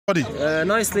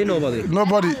Nicely, nobody.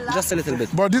 Nobody. Just a little bit.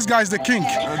 But this guy is the king.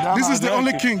 This is the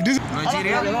only king.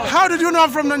 Nigeria? How did you know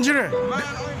I'm from Nigeria?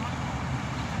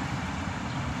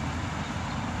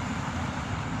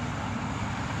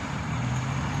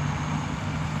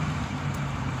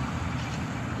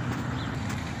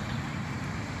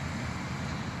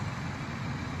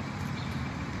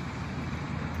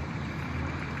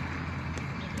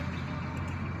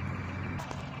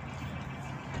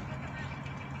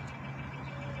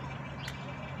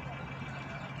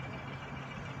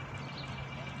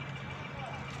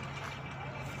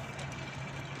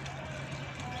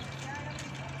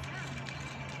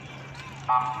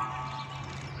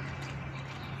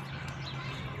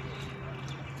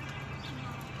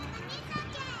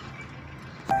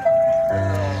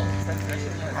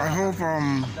 I hope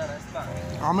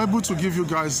I'm able to give you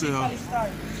guys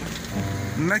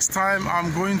next time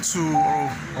I'm going to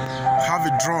have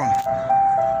a drone.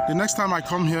 The next time I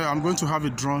come here I'm going to have a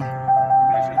drone.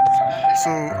 So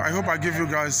I hope I give you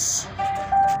guys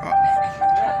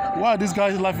why are these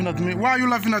guys laughing at me? Why are you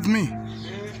laughing at me?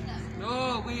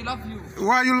 No, we love you.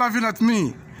 Why are you laughing at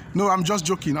me? No, I'm just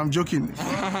joking. I'm joking.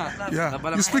 Yeah.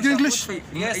 You speak English?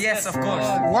 Yes, of course.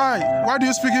 Why? Why do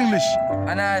you speak English?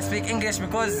 And I speak English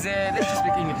because let's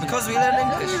speak English. Because we learn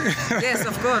English. Yes,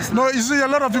 of course. No, you see, a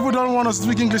lot of people don't want to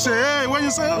speak English. Say, hey, when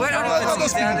you say, where are you?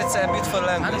 It's a beautiful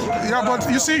language. Yeah, but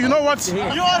you see, you know what?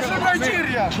 You are from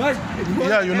Nigeria.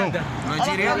 Yeah, you know.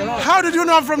 Nigeria? How did you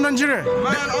know I'm from Nigeria?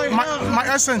 My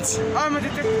accent. I'm a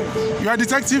detective. You are a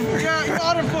detective? Yeah, you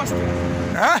are imposter.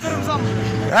 Huh?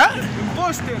 Huh?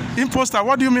 Imposter. Imposter.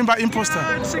 What do you mean by imposter?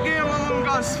 Yeah, it's a game among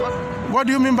us. What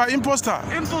do you mean by imposter?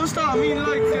 Imposter, I mean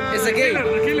like... It's a game.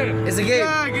 Killer. It's a game.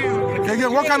 Yeah, game.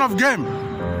 Again, what kind of game?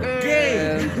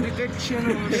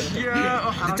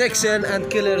 Detection and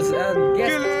killers and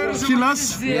Killers.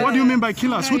 Killers? Yeah. What do you mean by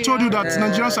killers? Who told you that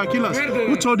Nigerians are killers?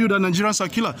 Who told you that Nigerians are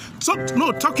killers?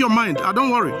 Talk your mind.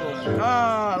 Don't worry.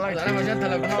 Like...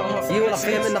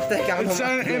 It's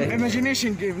an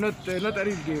imagination game, not a real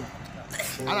game.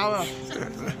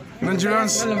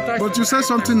 Nigerians, but you said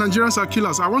something, Nigerians are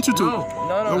killers. I want you to... No,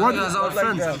 what? Nigerians are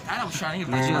friends.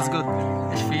 Nigerians good.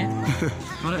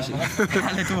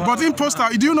 But imposter,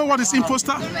 do you know what is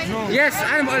imposter? Yes,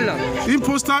 I'm Allah.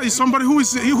 Imposter is somebody who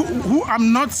is who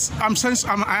I'm not.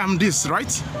 I am this,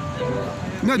 right?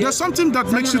 No, there's something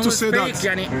that makes you to say that.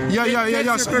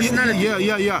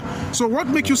 Yeah. So what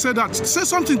makes you say that? Say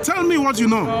something. Tell me what you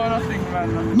know. No, nothing,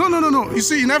 man. No. You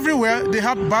see, in everywhere they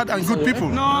have bad and good people.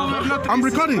 No, not I'm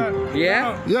recording.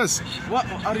 Yeah? Yes. What?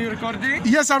 Are you recording?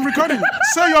 Yes, I'm recording.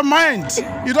 Say your mind.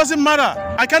 It doesn't matter.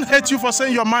 I can't hate you for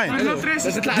saying your mind. I'm not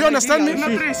racist. Do you understand me? I'm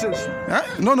not racist. Huh?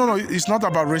 No. It's not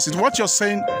about racist. What you're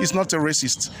saying is not a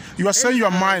racist. You are saying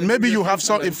your mind. Maybe you have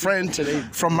a friend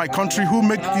from my country who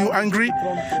make you angry,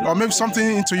 or maybe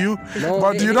something into you. No,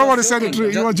 but you don't want to say the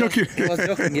truth. You are joking. He was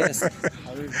joking, yes.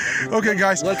 Okay,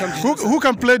 guys. Who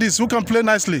can play this? Who can play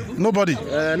nicely? Nobody.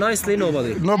 Nicely,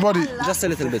 nobody. Nobody. Just a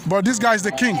little bit. But this guy is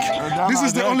the king. This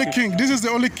is the only king. This is the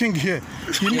only king here.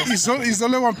 He's the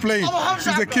only one playing.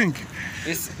 He's the king.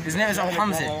 His name is Abu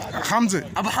Hamza. Hamza.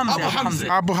 Abu Hamza.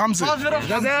 Abu Hamza. My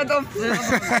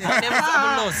name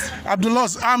is Abdullah.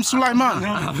 I'm Sulaiman.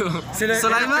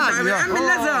 Sulaiman. Yeah.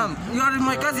 You are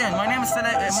my cousin. My name is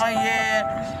Sulaiman.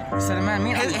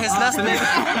 His last name.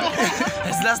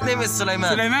 His last name is Sulaiman.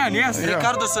 Sulaiman, yes.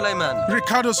 Ricardo Sulaiman.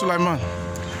 Ricardo Sulaiman.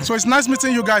 So it's nice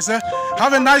meeting you guys.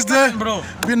 Have a nice day. Bro.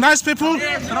 Be nice people.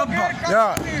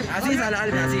 Yeah.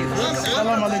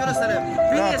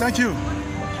 Yeah, thank you.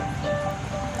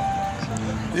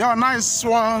 Yeah, nice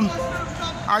one.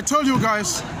 I told you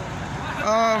guys,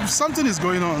 something is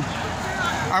going on.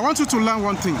 I want you to learn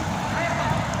one thing.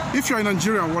 If you're in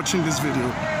Nigeria watching this video,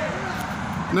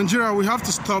 Nigeria, we have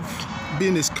to stop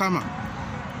being a scammer.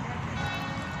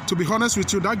 To be honest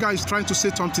with you, that guy is trying to say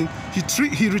something. He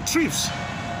retrieves.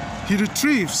 He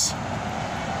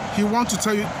wants to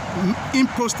tell you,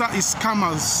 imposter is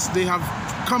scammers. They have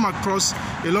come across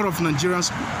a lot of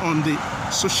Nigerians on the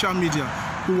social media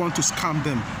who want to scam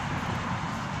them.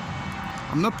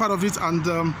 I'm not part of it, and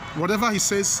whatever he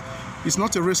says is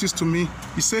not a racist to me.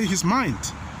 He say his mind.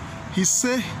 He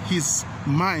say his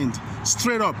mind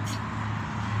straight up.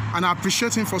 And I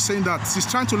appreciate him for saying that. He's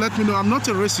trying to let me know I'm not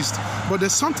a racist, but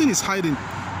there's something he's hiding.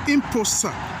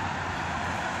 Imposter.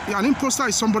 An imposter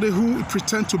is somebody who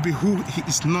pretends to be who he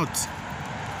is not.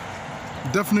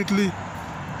 Definitely,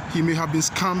 he may have been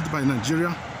scammed by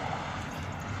Nigeria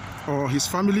or his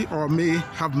family, or may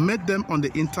have met them on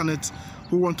the internet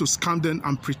who want to scam them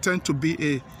and pretend to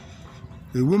be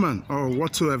a woman or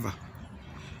whatsoever.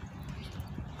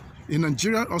 In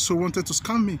Nigeria also wanted to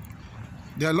scam me.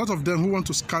 There are a lot of them who want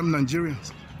to scam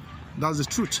Nigerians. That's the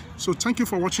truth. So thank you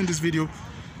for watching this video.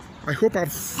 I hope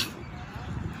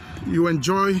you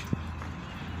enjoy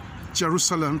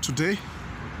Jerusalem today.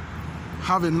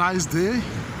 Have a nice day.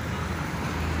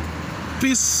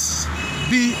 Peace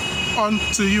be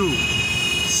unto you.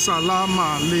 Salam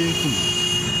alaikum.